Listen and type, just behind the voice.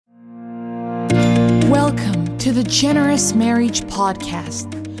to the Generous Marriage Podcast.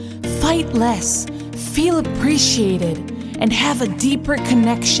 Fight less, feel appreciated, and have a deeper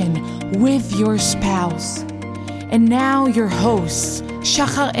connection with your spouse. And now your hosts,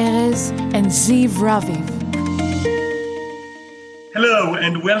 Shachar Erez and Ziv Raviv. Hello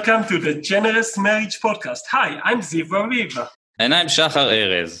and welcome to the Generous Marriage Podcast. Hi, I'm Ziv Raviv. And I'm Shachar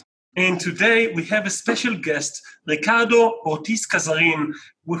Erez. And today we have a special guest, Ricardo Ortizcazarin,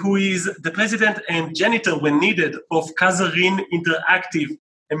 who is the president and janitor when needed of Cazarin Interactive,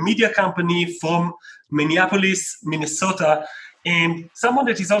 a media company from Minneapolis, Minnesota, and someone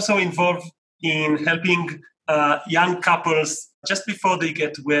that is also involved in helping young couples just before they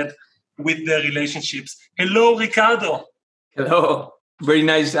get wed with their relationships. Hello, Ricardo. Hello. Very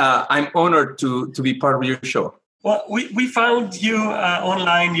nice. I'm honored to be part of your show. Well, we found you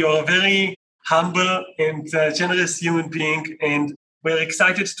online. You're a very humble and generous human being, and we're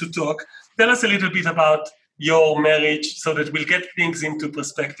excited to talk. Tell us a little bit about your marriage so that we'll get things into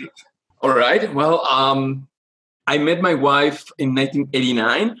perspective. All right. Well, I met my wife in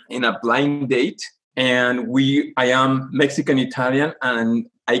 1989 in a blind date, and I am Mexican-Italian, and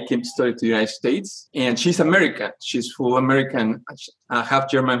I came to study to the United States, and she's American. She's full American, half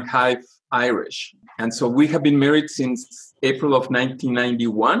German, half Irish. And so we have been married since April of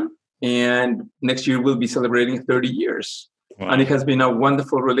 1991, and next year we'll be celebrating 30 years. Wow. And it has been a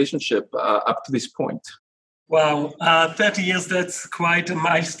wonderful relationship up to this point. Wow, 30 years, that's quite a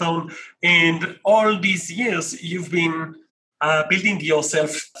milestone. And all these years, you've been building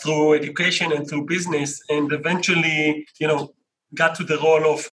yourself through education and through business, and eventually, got to the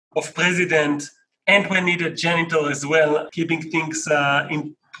role of president, and when needed, janitor as well, keeping things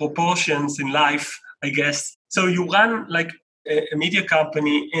in proportions in life, I guess. So you run like a media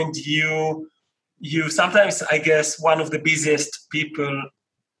company, and you sometimes, I guess, one of the busiest people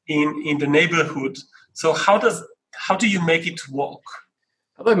in the neighborhood. So how do you make it work?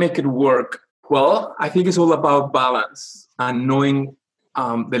 How do I make it work? Well, I think it's all about balance and knowing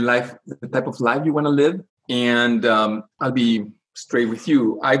the type of life you want to live. And I'll be straight with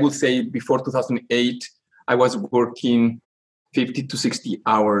you. I will say before 2008, I was working 50 to 60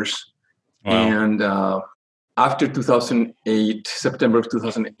 hours. Wow. And after 2008, September of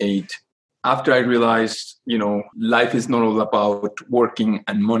 2008, after I realized, life is not all about working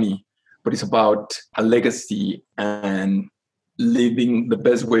and money, but it's about a legacy and living the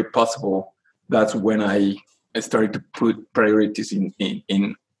best way possible. That's when I started to put priorities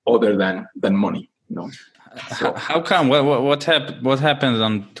in other than money. So, how come? What happened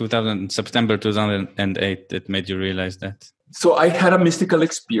on September 2008 that made you realize that? So I had a mystical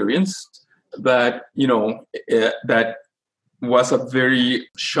experience that that was a very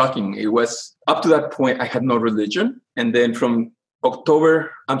shocking. It was up to that point I had no religion, and then from August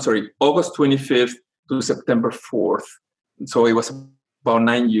 25th to September 4th. So it was about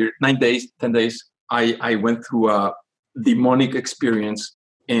 10 days. I went through a demonic experience,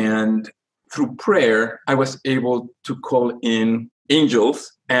 and through prayer, I was able to call in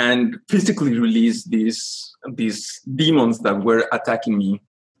angels and physically release these demons that were attacking me,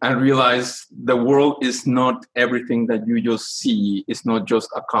 and realize the world is not everything that you just see. It's not just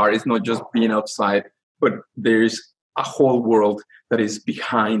a car. It's not just being outside, but there's a whole world that is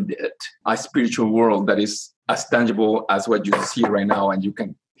behind it, a spiritual world that is as tangible as what you see right now and you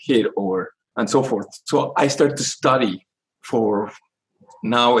can hit and so forth. So I started to study for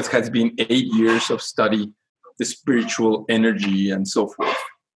now. It has been 8 years of study, the spiritual energy and so forth.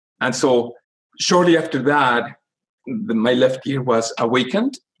 And so shortly after that, my left ear was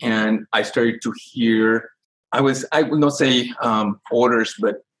awakened, and I started to hear, I will not say orders,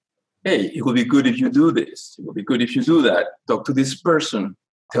 but hey, it will be good if you do this. It will be good if you do that. Talk to this person.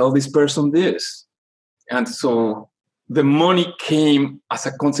 Tell this person this. And so the money came as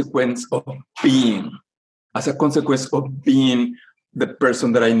a consequence of being the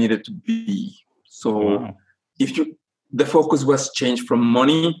person that I needed to be. So the focus was changed from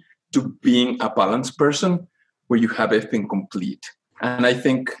money to being a balanced person where you have everything complete. And I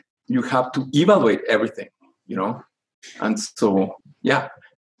think you have to evaluate everything, And so, yeah.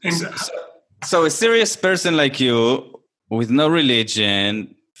 So a serious person like you, with no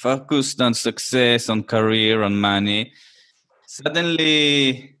religion, focused on success, on career, on money,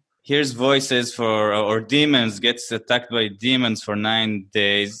 suddenly hears voices or demons, gets attacked by demons for 9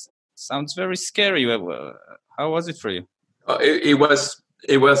 days. Sounds very scary. How was it for you?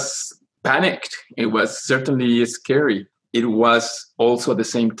 It was panicked. It was certainly scary. It was also at the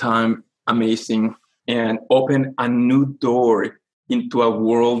same time amazing and opened a new door into a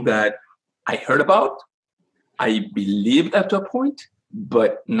world that I heard about, I believed up to a point,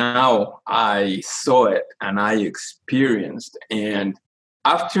 but now I saw it and I experienced. And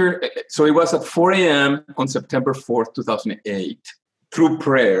so it was at 4 a.m. on September 4th, 2008, through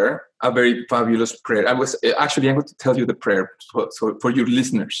prayer, a very fabulous prayer. I'm going to tell you the prayer. So for your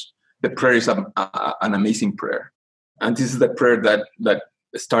listeners, the prayer is an amazing prayer. And this is the prayer that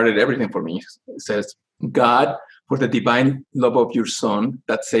started everything for me. It says, God, for the divine love of your Son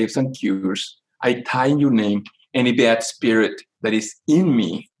that saves and cures, I tie in your name any bad spirit that is in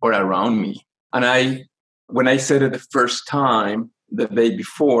me or around me. And when I said it the first time, the day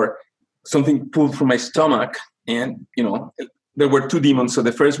before, something pulled from my stomach, and there were two demons. So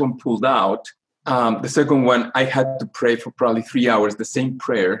the first one pulled out. The second one, I had to pray for probably 3 hours, the same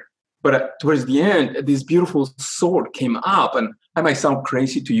prayer. But towards the end, this beautiful sword came up, and I might sound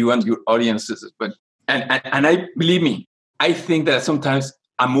crazy to you and your audiences, but and believe me, I think that sometimes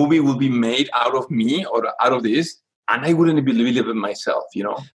a movie will be made out of me or out of this, and I wouldn't believe it myself,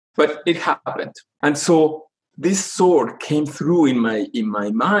 But it happened, and so this sword came through in my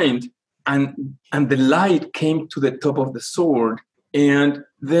mind, and the light came to the top of the sword, and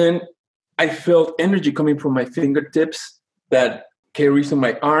then I felt energy coming from my fingertips that carries on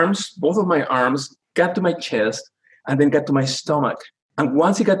my arms. Both of my arms got to my chest and then got to my stomach. And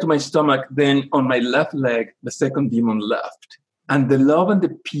once it got to my stomach, then on my left leg, the second demon left. And the love and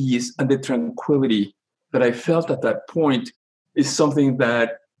the peace and the tranquility that I felt at that point is something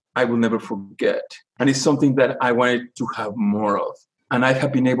that I will never forget. And it's something that I wanted to have more of. And I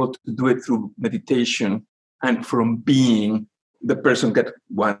have been able to do it through meditation and from being the person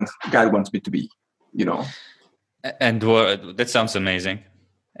God wants me to be, And that sounds amazing.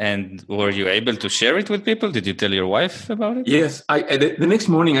 And were you able to share it with people? Did you tell your wife about it? Yes. The next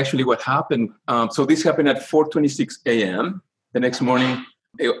morning, actually, what happened, so this happened at 4:26 a.m. The next morning,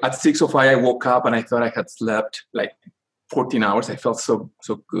 at 6:05, I woke up and I thought I had slept like 14 hours. I felt so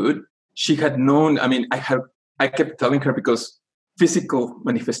good. She had known, I kept telling her because physical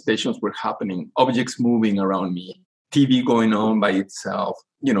manifestations were happening, objects moving around me, TV going on by itself,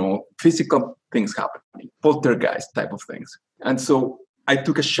 physical things happening, poltergeist type of things. And so I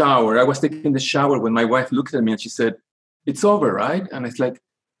took a shower. I was taking the shower when my wife looked at me and she said, "It's over, right?" And it's like,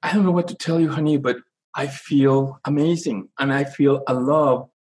 "I don't know what to tell you, honey, but I feel amazing. And I feel a love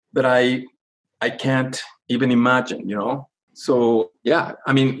that I can't even imagine, So yeah,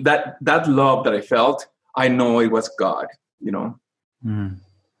 that love that I felt, I know it was God,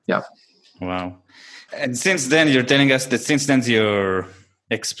 Yeah. Wow. And since then, you're telling us that since then you're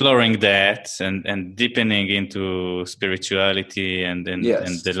exploring that and deepening into spirituality and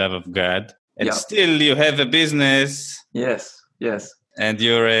the love of God. And still you have a business. Yes. And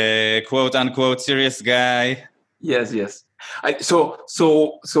you're a quote unquote serious guy. Yes.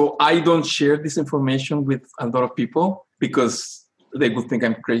 So I don't share this information with a lot of people because they would think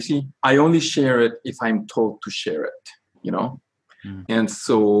I'm crazy. I only share it if I'm told to share it, And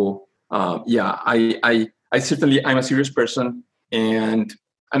so, I certainly, I'm a serious person. And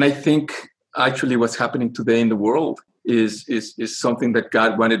I think actually what's happening today in the world is something that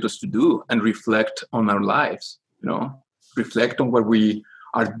God wanted us to do and reflect on our lives, reflect on what we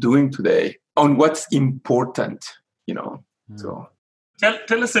are doing today, on what's important, So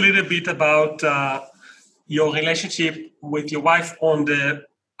tell us a little bit about your relationship with your wife on the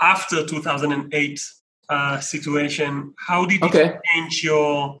after 2008 situation. How did it change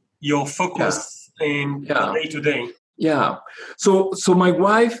your focus in day to day? Yeah. So my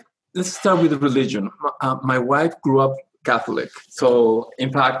wife, let's start with religion. My wife grew up Catholic. So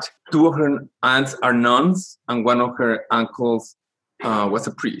in fact, two of her aunts are nuns and one of her uncles was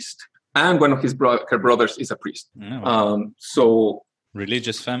a priest. And one of her brothers is a priest. Oh. So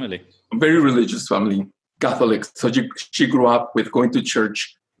religious family. Very religious family, Catholic. So she grew up with going to church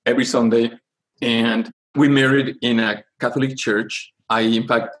every Sunday. And we married in a Catholic church. I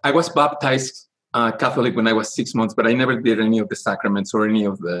was baptized Catholic when I was 6 months, but I never did any of the sacraments or any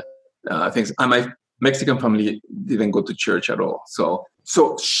of the things. And my Mexican family didn't go to church at all. So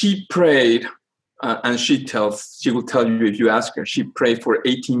she prayed, and she will tell you if you ask her, she prayed for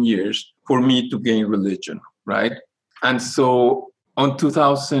 18 years for me to gain religion, right? And so on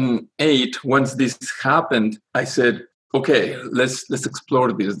 2008, once this happened, I said, okay, let's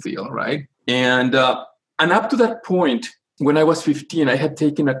explore this deal, right? And up to that point, when I was 15, I had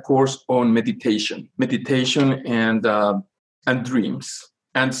taken a course on meditation and dreams.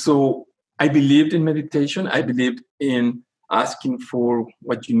 And so I believed in meditation. I believed in asking for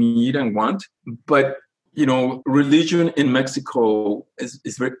what you need and want. But, religion in Mexico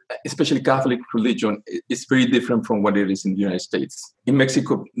is very, especially Catholic religion, is very different from what it is in the United States. In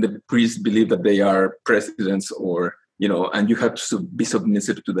Mexico, the priests believe that they are presidents or and you have to be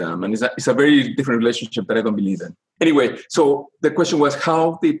submissive to them. And it's a very different relationship that I don't believe in. Anyway, so the question was,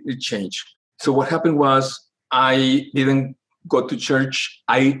 how did it change? So what happened was I didn't go to church.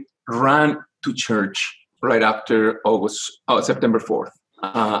 I ran to church right after September 4th.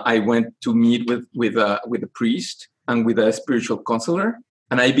 I went to meet with a priest and with a spiritual counselor,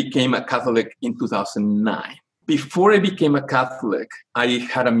 and I became a Catholic in 2009. Before I became a Catholic, I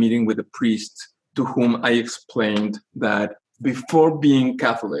had a meeting with a priest to whom I explained that before being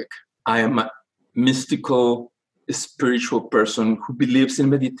Catholic, I am a mystical, spiritual person who believes in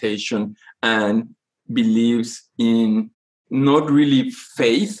meditation and believes in not really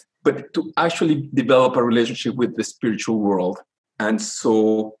faith, but to actually develop a relationship with the spiritual world. And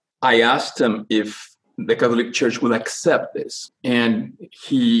so I asked him if the Catholic Church will accept this. And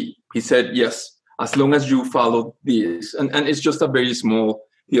he said, yes, as long as you follow this. And it's just a very small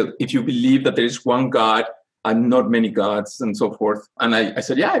deal. If you believe that there is one God and not many gods and so forth. And I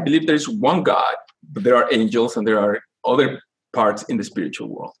said, yeah, I believe there is one God, but there are angels and there are other parts in the spiritual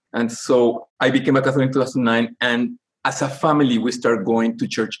world. And so I became a Catholic in 2009. And as a family, we started going to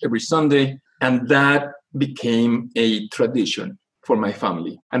church every Sunday. And that became a tradition for my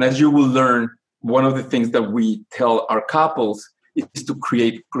family. And as you will learn, one of the things that we tell our couples is to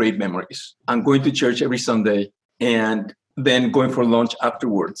create great memories. And going to church every Sunday and then going for lunch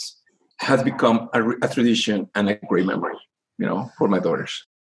afterwards has become a tradition and a great memory, for my daughters.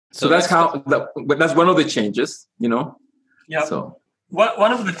 So that's that's one of the changes, Yeah. So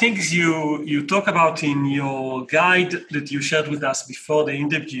one of the things you talk about in your guide that you shared with us before the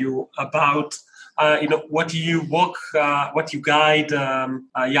interview about what you guide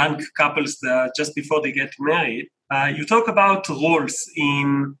young couples just before they get married. You talk about roles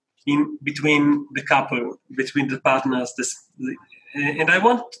in between the couple, between the partners. And I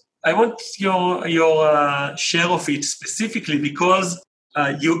want your share of it specifically because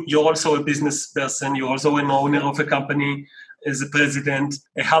you're also a business person. You're also an owner of a company as a president,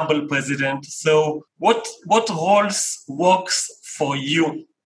 a humble president. So what roles works for you?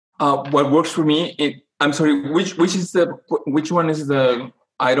 What works for me? I'm sorry. Which one is the?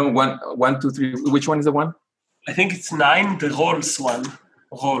 I don't want 1, 2, 3. Which one is the one? I think it's 9. The roles one.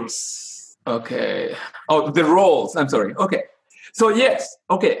 Roles. Okay. Oh, the roles. I'm sorry. Okay. So yes.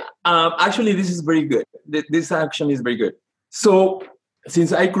 Okay. Actually, this is very good. This action is very good. So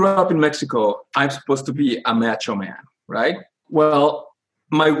since I grew up in Mexico, I'm supposed to be a macho man, right? Well,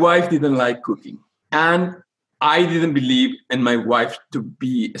 my wife didn't like cooking, and I didn't believe in my wife to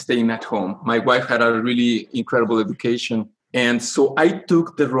be staying at home. My wife had a really incredible education. And so I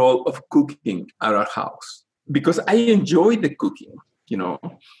took the role of cooking at our house because I enjoyed the cooking,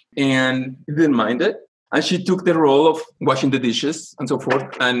 and didn't mind it. And she took the role of washing the dishes and so forth,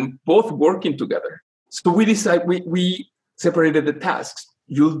 and both working together. So we decided, we separated the tasks.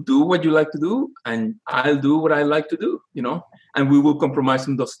 You'll do what you like to do, and I'll do what I like to do, and we will compromise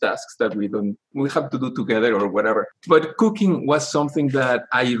on those tasks that we have to do together or whatever. But cooking was something that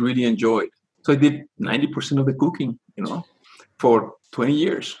I really enjoyed. So I did 90% of the cooking, for 20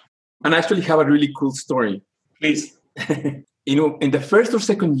 years. And I actually have a really cool story. Please. In the first or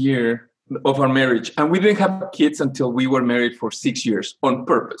second year of our marriage, and we didn't have kids until we were married for 6 years on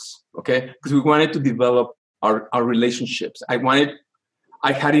purpose, okay? Because we wanted to develop our relationships.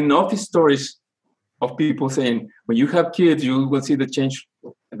 I had enough stories of people saying, when you have kids, you will see the change,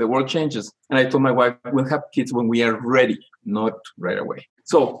 the world changes. And I told my wife, we'll have kids when we are ready, not right away.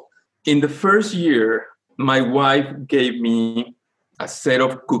 So in the first year, my wife gave me a set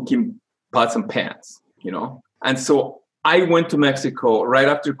of cooking pots and pans, And so I went to Mexico right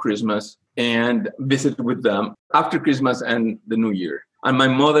after Christmas and visited with them after Christmas and the New Year. And my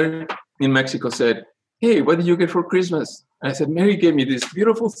mother in Mexico said, hey, what did you get for Christmas? And I said, Mary gave me this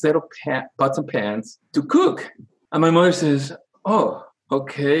beautiful set of pots and pans to cook. And my mother says, oh,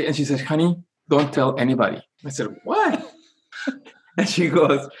 okay. And she says, honey, don't tell anybody. I said, what? And she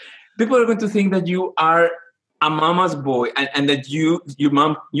goes, people are going to think that you are a mama's boy and that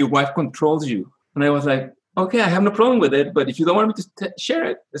your wife controls you. And I was like, okay, I have no problem with it. But if you don't want me to share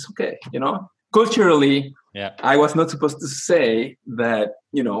it, it's okay. Culturally, yeah, I was not supposed to say that,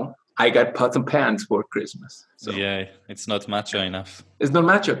 I got pots and pans for Christmas. So yeah, it's not macho enough. It's not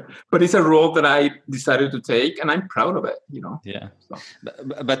macho, but it's a role that I decided to take, and I'm proud of it. Yeah. So.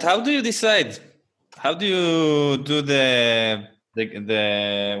 But how do you decide? How do you do the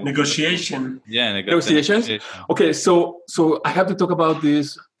negotiation? Yeah, negotiations. Okay, so I have to talk about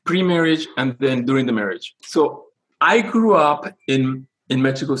this pre-marriage and then during the marriage. So I grew up in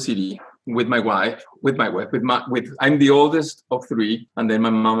Mexico City with my wife, I'm the oldest of 3, and then my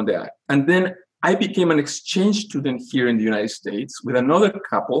mom and dad. And then I became an exchange student here in the United States with another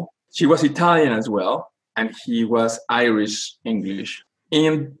couple. She was Italian as well, and he was Irish English.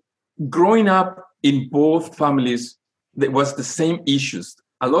 And growing up in both families, there was the same issues.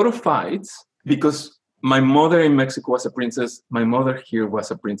 A lot of fights because my mother in Mexico was a princess. My mother here was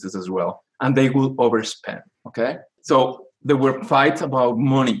a princess as well. And they would overspend, okay? So there were fights about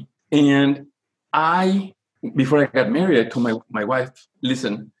money. And before I got married, I told my wife,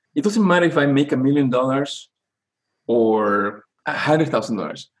 listen, it doesn't matter if I make $1 million or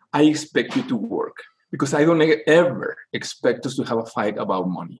 $100,000. I expect you to work because I don't ever expect us to have a fight about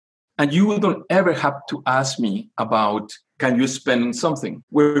money. And you don't ever have to ask me about, can you spend on something?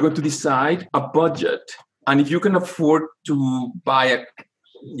 We're going to decide a budget. And if you can afford to buy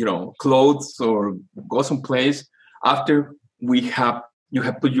clothes or go someplace after you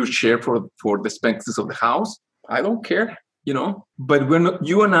have put your share for the expenses of the house, I don't care, But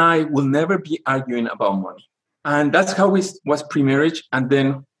you and I will never be arguing about money. And that's how it was pre-marriage. And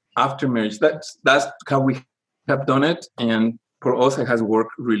then after marriage, that's how we have done it. And for us, it has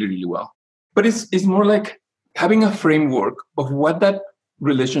worked really, really well. But it's more like having a framework of what that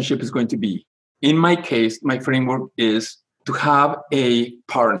relationship is going to be. In my case, my framework is to have a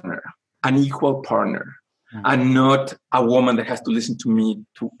partner, an equal partner, and not a woman that has to listen to me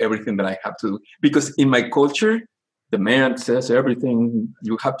to everything that I have to do. Because in my culture, the man says everything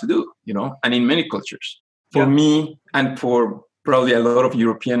you have to do, and in many cultures. For me and for probably a lot of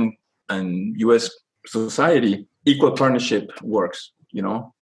European and US society, equal partnership works,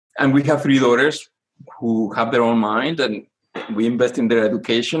 And we have 3 daughters who have their own mind and we invest in their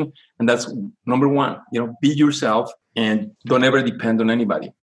education. And that's number 1, be yourself and don't ever depend on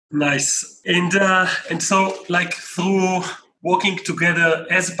anybody. Nice. And so like through working together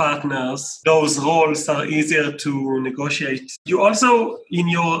as partners, those roles are easier to negotiate. You also, in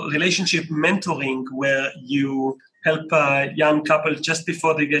your relationship mentoring, where you help a young couple just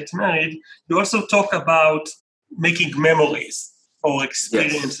before they get married, you also talk about making memories or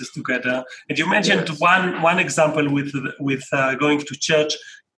experiences together. And you mentioned one example with going to church.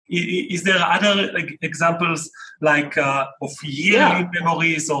 Is there other examples of yearly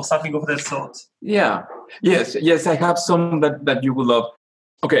memories or something of that sort? Yeah. Yes. I have some that you will love.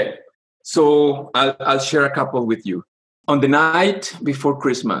 Okay. So I'll share a couple with you. On the night before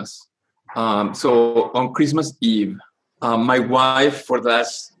Christmas, so on Christmas Eve, my wife for the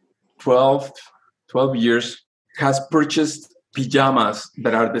last 12 years has purchased pajamas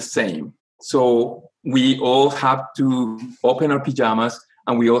that are the same. So we all have to open our pajamas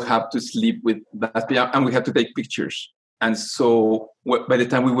and we all have to sleep with that pajama and we have to take pictures. And so by the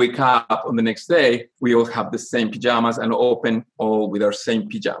time we wake up on the next day, we all have the same pajamas and open all with our same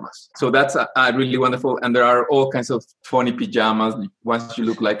pajamas. So that's really wonderful. And there are all kinds of funny pajamas. Once you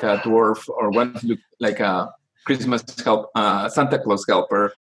look like a dwarf or once you look like a Christmas Santa Claus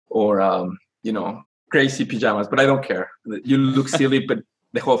helper or, crazy pajamas. But I don't care. You look silly, but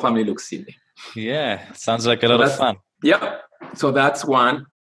the whole family looks silly. Yeah, sounds like a lot of fun. Yeah. So that's one.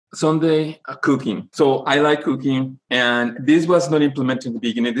 Sunday, cooking. So I like cooking. And this was not implemented in the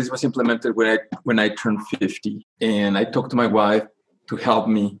beginning. This was implemented when I turned 50. And I talked to my wife to help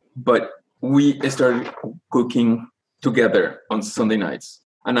me. But we started cooking together on Sunday nights.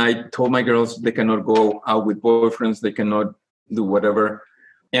 And I told my girls they cannot go out with boyfriends. They cannot do whatever.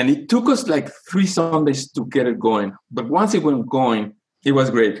 And it took us 3 Sundays to get it going. But once it went going, it was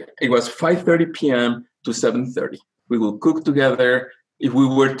great. It was 5:30 p.m. to 7:30. We will cook together. If we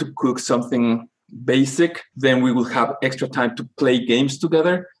were to cook something basic, then we will have extra time to play games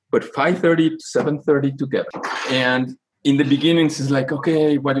together. But 5:30 to 7:30 together. And in the beginning, it's like,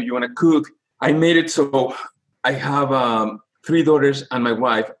 okay, what do you want to cook? I made it so I have 3 daughters and my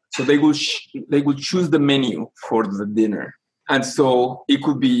wife. So they will choose the menu for the dinner. And so it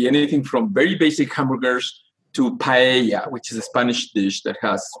could be anything from very basic hamburgers to paella, which is a Spanish dish that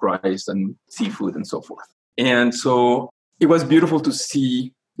has rice and seafood and so forth. And so it was beautiful to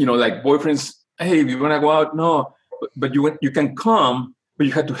see, boyfriends, hey, we want to go out? No, but you can come, but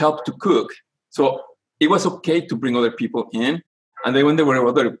you had to help to cook. So it was okay to bring other people in. And then when there were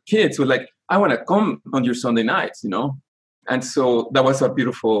other kids who were like, I want to come on your Sunday nights, And so that was a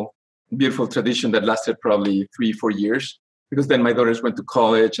beautiful, beautiful tradition that lasted probably 3-4 years. Because then my daughters went to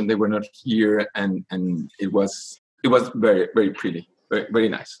college and they were not here. And it was very, very pretty, very, very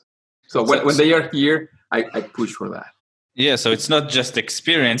nice. So when they are here, I push for that. Yeah, so it's not just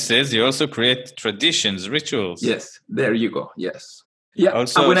experiences. You also create traditions, rituals. Yes, there you go. Yes. Yeah.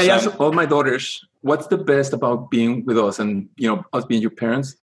 Also, and when I ask all my daughters, what's the best about being with us and, us being your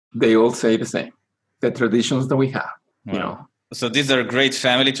parents, they all say the same. The traditions that we have, So these are great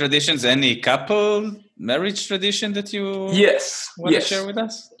family traditions. Any couple marriage tradition that you want to share with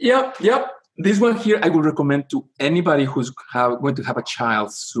us? Yep. This one here I would recommend to anybody who's going to have a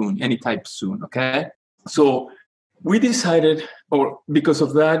child soon, anytime soon, okay? So we decided, or because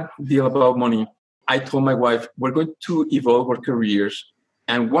of that deal about money, I told my wife, we're going to evolve our careers.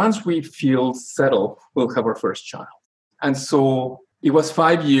 And once we feel settled, we'll have our first child. And so it was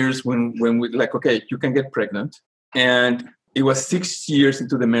 5 years when we like, okay, you can get pregnant. And it was 6 years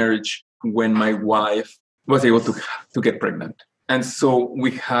into the marriage when my wife was able to get pregnant. And so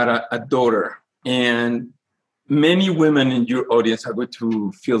we had a daughter. And many women in your audience are going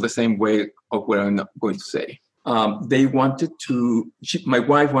to feel the same way of what I'm going to say. They wanted my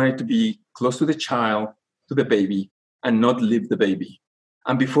wife wanted to be close to the child, to the baby, and not leave the baby.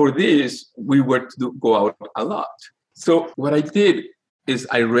 And before this, we were to go out a lot. So what I did is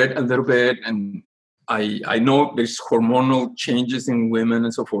I read a little bit, and I know there's hormonal changes in women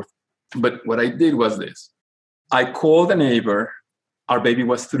and so forth. But what I did was this. I called a neighbor. Our baby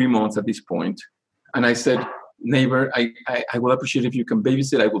was 3 months at this point. And I said, neighbor, I will appreciate if you can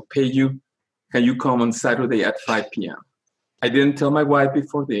babysit. I will pay you. Can you come on Saturday at 5 p.m.? I didn't tell my wife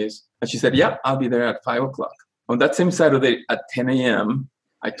before this. And she said, yeah, I'll be there at 5 o'clock. On that same Saturday at 10 a.m.,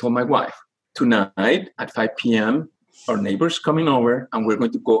 I told my wife, tonight at 5 p.m., our neighbor's coming over and we're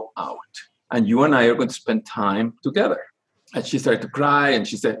going to go out. And you and I are going to spend time together. And she started to cry and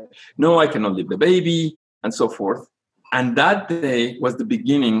she said, no, I cannot leave the baby and so forth. And that day was the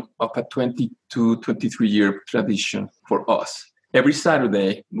beginning of a 22, 23-year tradition for us. Every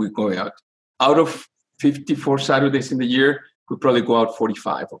Saturday, we go out. Out of 54 Saturdays in the year, we probably go out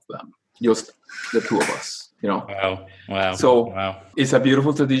 45 of them, just the two of us, you know. Wow. So it's a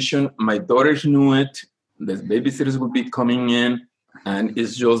beautiful tradition. My daughters knew it. The babysitters will be coming in, and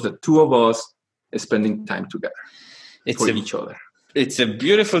it's just the two of us spending time together for each other. It's a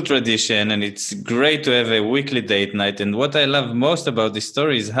beautiful tradition, and it's great to have a weekly date night. And what I love most about this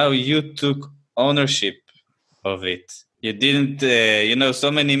story is how you took ownership of it. You didn't,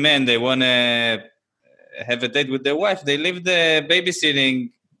 so many men, they want to have a date with their wife. They leave the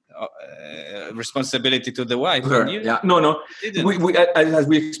babysitting responsibility to the wife. Sure. No. We, as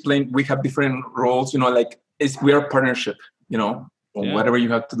we explained, we have different roles, we are a partnership, or whatever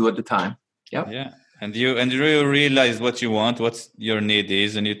you have to do at the time. Yeah. And you realize what you want, what your need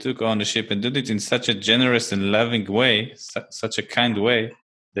is, and you took ownership and did it in such a generous and loving way, such a kind way,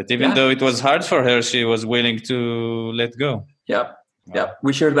 that even though it was hard for her, she was willing to let go. Yeah.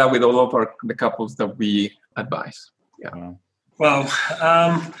 We share that with all of the couples that we advise. Yeah. Wow.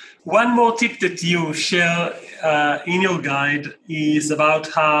 One more tip that you share in your guide is about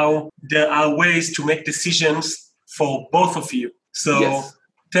how there are ways to make decisions for both of you. So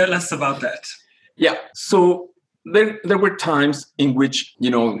tell us about that. Yeah. So there were times in which,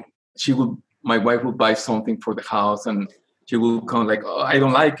 my wife would buy something for the house and she will come like, oh, I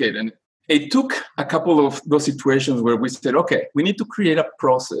don't like it. And it took a couple of those situations where we said, okay, we need to create a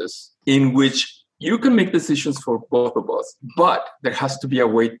process in which you can make decisions for both of us, but there has to be a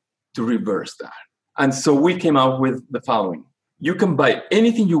way to reverse that. And so we came out with the following. You can buy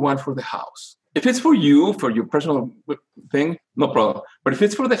anything you want for the house. If it's for you, for your personal thing, no problem. But if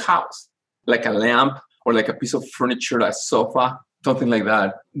it's for the house, like a lamp or like a piece of furniture, a sofa, something like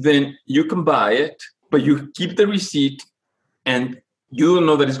that, then you can buy it, but you keep the receipt and you don't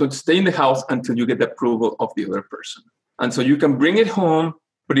know that it's going to stay in the house until you get the approval of the other person. And so you can bring it home,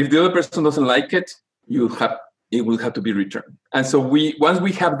 but if the other person doesn't like it, it will have to be returned. And so once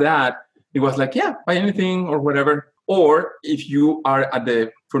we have that, it was like, buy anything or whatever. Or if you are at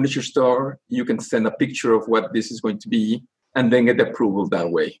the furniture store, you can send a picture of what this is going to be and then get the approval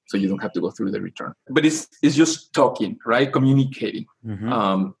that way. So you don't have to go through the return. But it's just talking, right? Communicating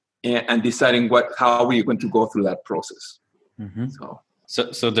and deciding how we're going to go through that process. Mm-hmm.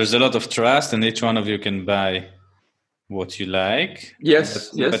 So there's a lot of trust, and each one of you can buy what you like. Yes.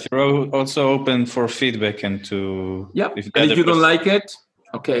 But you're also open for feedback and to... Yeah, and if you don't like it,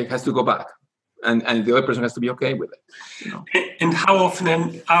 okay, it has to go back. And the other person has to be okay with it. And how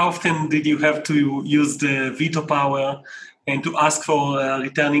often did you have to use the veto power and to ask for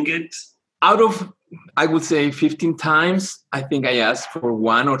returning it? Out of, I would say 15 times, I think I asked for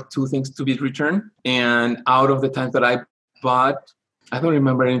 1 or 2 things to be returned. And out of the times that I bought, I don't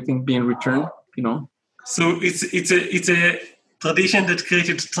remember anything being returned, So it's a tradition that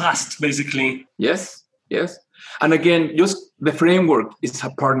created trust, basically. Yes. And again, just the framework is a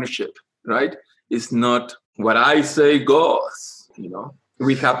partnership, right? It's not what I say goes,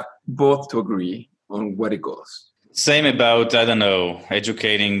 We have both to agree on what it goes. Same about,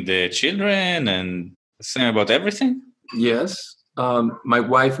 educating the children and same about everything? Yes. My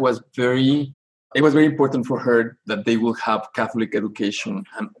wife it was very important for her that they will have Catholic education.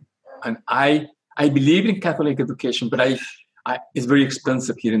 And I believe in Catholic education, but it's very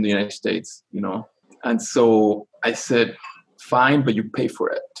expensive here in the United States, And so I said, fine, but you pay for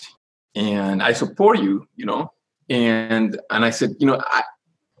it. And I support you, And I said,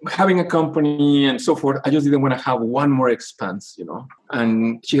 having a company and so forth, I just didn't want to have one more expense,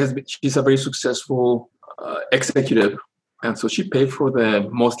 And she's a very successful executive, and so she paid for the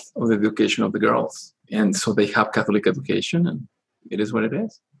most of the education of the girls, and so they have Catholic education, and it is what it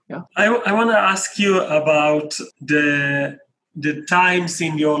is. Yeah. I want to ask you about the times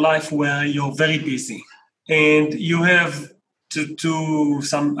in your life where you're very busy and you have to do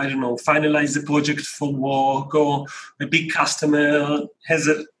some, finalize the project for work, or a big customer has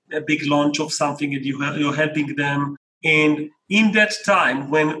a big launch of something and you're helping them. And in that time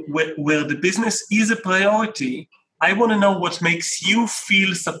where the business is a priority, I want to know what makes you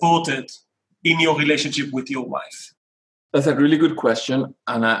feel supported in your relationship with your wife. That's a really good question,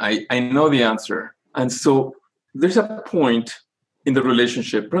 and I know the answer. And so there's a point in the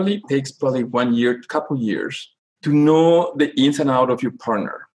relationship, takes 1 year, couple years, to know the ins and out of your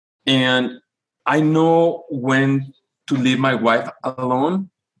partner. And I know when to leave my wife alone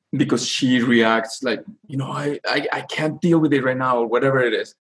because she reacts like, I can't deal with it right now, or whatever it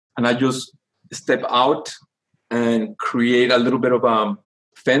is. And I just step out and create a little bit of a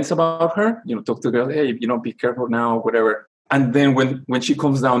fence about her, talk to the girl, hey, be careful now, whatever. And then when she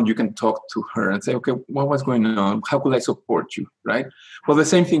comes down, you can talk to her and say, okay, what was going on? How could I support you, right? Well, the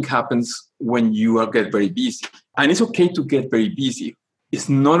same thing happens when you get very busy. And it's okay to get very busy. It's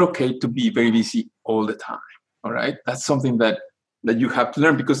not okay to be very busy all the time, all right? That's something that you have to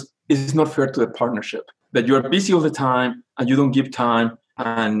learn, because it's not fair to the partnership, that you are busy all the time and you don't give time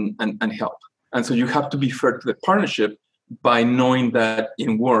and help. And so you have to be fair to the partnership by knowing that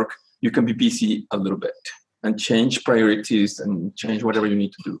in work, you can be busy a little bit and change priorities and change whatever you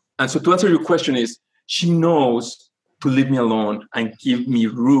need to do. And so to answer your question is, she knows to leave me alone and give me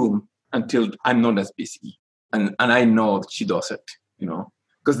room until I'm not as busy. And I know that she does it,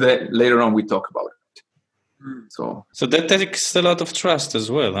 because later on we talk about it. So that takes a lot of trust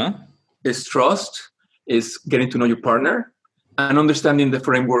as well, huh? It's trust, is getting to know your partner and understanding the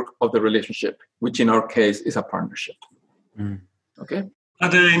framework of the relationship, which in our case is a partnership. Okay. Are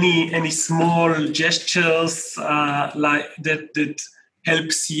there any small gestures like that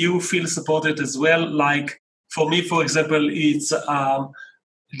helps you feel supported as well? Like for me, for example, it's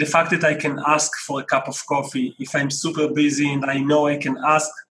the fact that I can ask for a cup of coffee. If I'm super busy and I know I can ask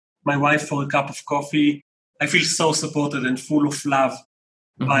my wife for a cup of coffee, I feel so supported and full of love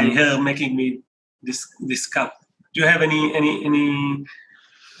by her making me this cup. Do you have any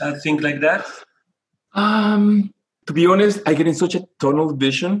thing like that? To be honest, I get in such a tunnel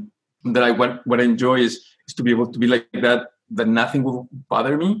vision that what I enjoy is to be able to be like that nothing will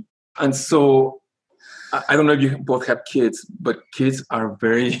bother me. And so I don't know if you both have kids, but kids are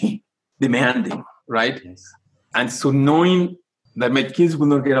very demanding, right? Yes. And so knowing that my kids will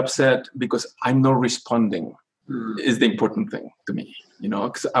not get upset because I'm not responding is the important thing to me,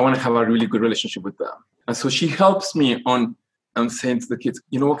 because I want to have a really good relationship with them. And so she helps me on saying to the kids,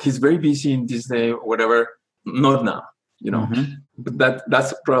 he's very busy in this day or whatever. Not now, But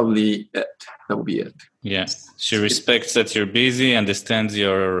that's probably it. That would be it. Yeah. She respects that you're busy, understands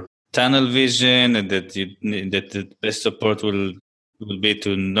your tunnel vision, and that the best support will be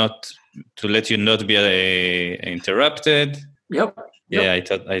to let you not be interrupted. Yep. Yeah,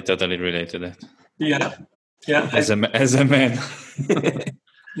 I totally relate to that. Yeah. Yeah. As a man.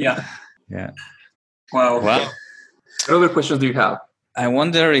 Yeah. Yeah. Wow. What other questions do you have? I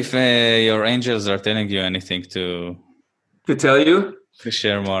wonder if your angels are telling you anything to tell you, to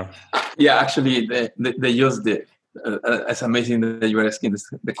share more. Yeah, actually, they just did. It's amazing that you are asking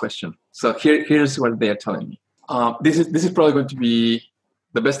the question. So here's what they are telling me. This is probably going to be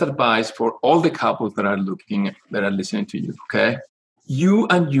the best advice for all the couples that are listening to you. Okay, you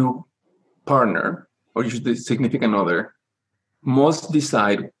and your partner, or your significant other, must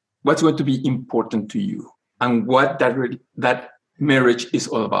decide what's going to be important to you and what that marriage is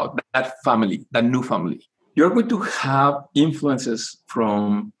all about, that family, that new family. You're going to have influences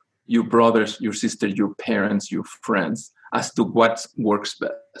from your brothers, your sisters, your parents, your friends as to what works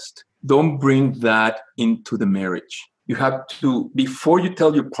best. Don't bring that into the marriage. You have to, before you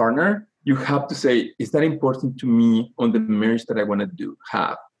tell your partner, you have to say, is that important to me on the marriage that I want to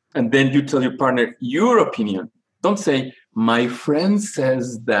have? And then you tell your partner your opinion. Don't say, my friend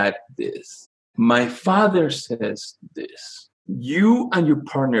says that this. My father says this. You and your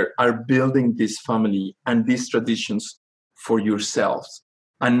partner are building this family and these traditions for yourselves.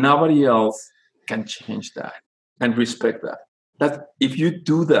 And nobody else can change that and respect that. That if you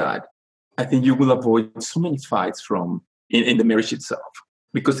do that, I think you will avoid so many fights in the marriage itself,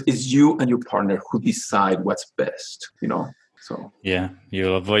 because it's you and your partner who decide what's best, So yeah,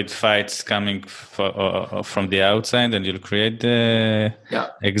 you'll avoid fights coming from the outside, and you'll create the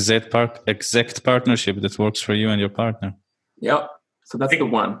exact partnership that works for you and your partner. Yeah, so that's the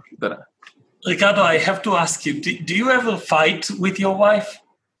one that. Ricardo, I have to ask you: do you ever fight with your wife?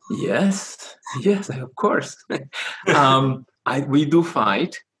 Yes, of course. We do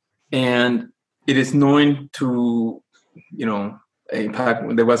fight, and it is known to, in fact,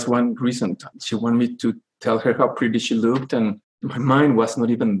 there was one recent, she wanted me to tell her how pretty she looked, and my mind was not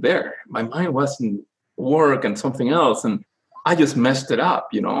even there. My mind was in work and something else, and I just messed it up,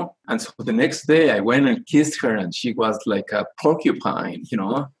 And so the next day I went and kissed her, and she was like a porcupine,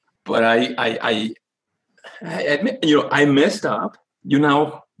 But I admit, I messed up,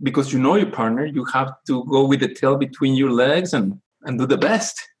 because your partner, you have to go with the tail between your legs and do the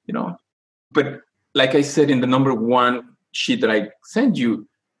best, But like I said in the number one sheet that I sent you,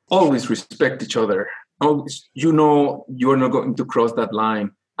 always respect each other. Always, you're not going to cross that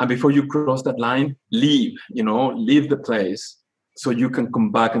line. And before you cross that line, leave the place so you can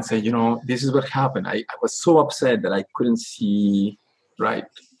come back and say, this is what happened. I was so upset that I couldn't see right.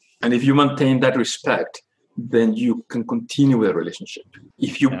 And if you maintain that respect, then you can continue with the relationship.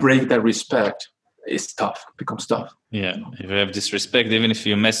 If you break that respect, it's tough. It becomes tough. Yeah. If you have disrespect, even if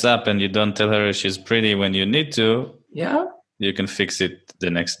you mess up and you don't tell her she's pretty when you need to, you can fix it the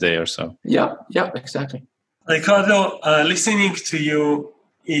next day or so. Yeah, exactly. Ricardo, listening to you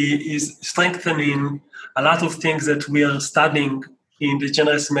is strengthening a lot of things that we are studying in the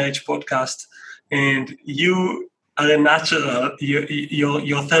Generous Marriage podcast. And you are a natural.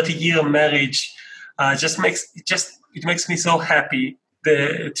 Your 30-year marriage it makes me so happy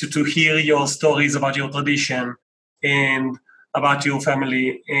to hear your stories about your tradition and about your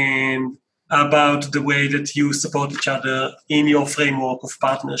family and about the way that you support each other in your framework of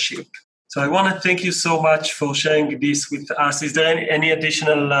partnership. So I want to thank you so much for sharing this with us. Is there any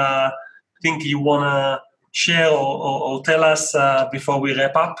additional thing you want to share or tell us before we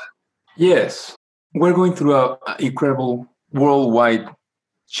wrap up? Yes. We're going through an incredible worldwide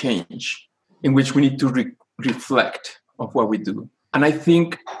change in which we need to reflect of what we do. And I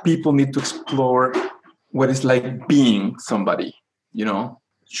think people need to explore what it's like being somebody,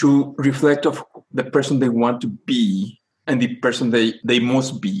 to reflect of the person they want to be and the person they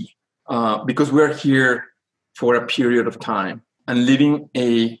must be. Because we're here for a period of time, and leaving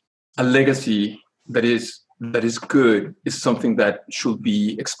a legacy that is good is something that should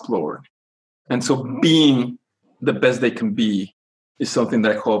be explored. And so being the best they can be is something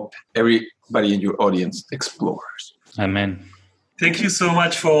that I hope everybody in your audience explores. Amen. Thank you so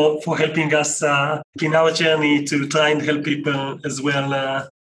much for helping us in our journey to try and help people as well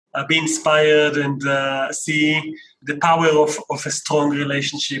be inspired and see the power of a strong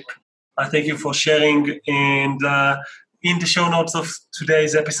relationship. Thank you for sharing. And in the show notes of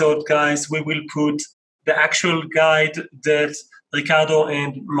today's episode, guys, we will put the actual guide that Ricardo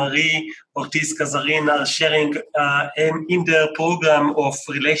and Marie Ortizcazarin are sharing in their program of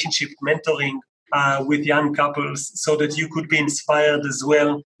relationship mentoring with young couples, so that you could be inspired as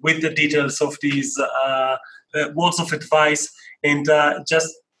well with the details of these words of advice. And just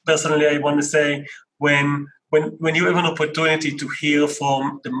personally, I want to say, when you have an opportunity to hear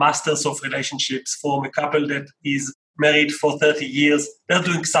from the masters of relationships, from a couple that is married for 30 years, they're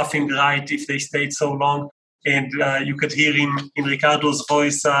doing something right if they stayed so long. And you could hear in Ricardo's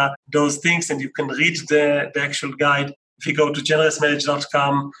voice those things, and you can read the actual guide if you go to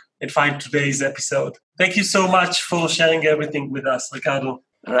generousmarriage.com and find today's episode. Thank you so much for sharing everything with us, Ricardo.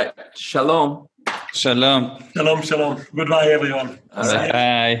 All right. Shalom. Shalom. Shalom, shalom. Goodbye, everyone.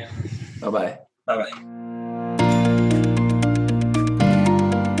 Bye. Bye-bye. Bye-bye.